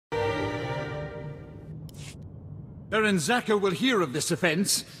Baron Zaka will hear of this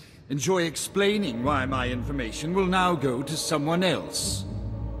offense. Enjoy explaining why my information will now go to someone else.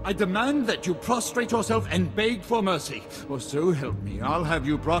 I demand that you prostrate yourself and beg for mercy, or so help me, I'll have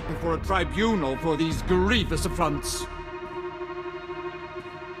you brought before a tribunal for these grievous affronts.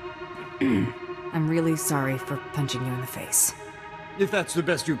 I'm really sorry for punching you in the face. If that's the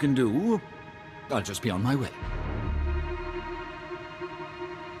best you can do, I'll just be on my way.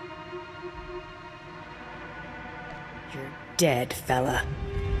 You're dead, fella.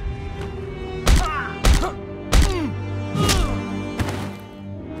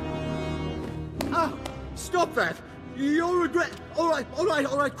 Stop that! You'll regret... All right,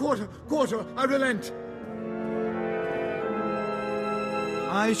 Quarter, I relent.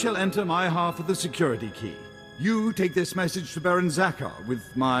 I shall enter my half of the security key. You take this message to Baron Zakar with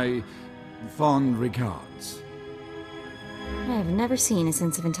my fond regards. I have never seen a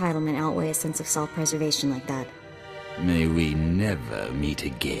sense of entitlement outweigh a sense of self-preservation like that. May we never meet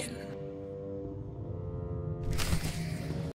again.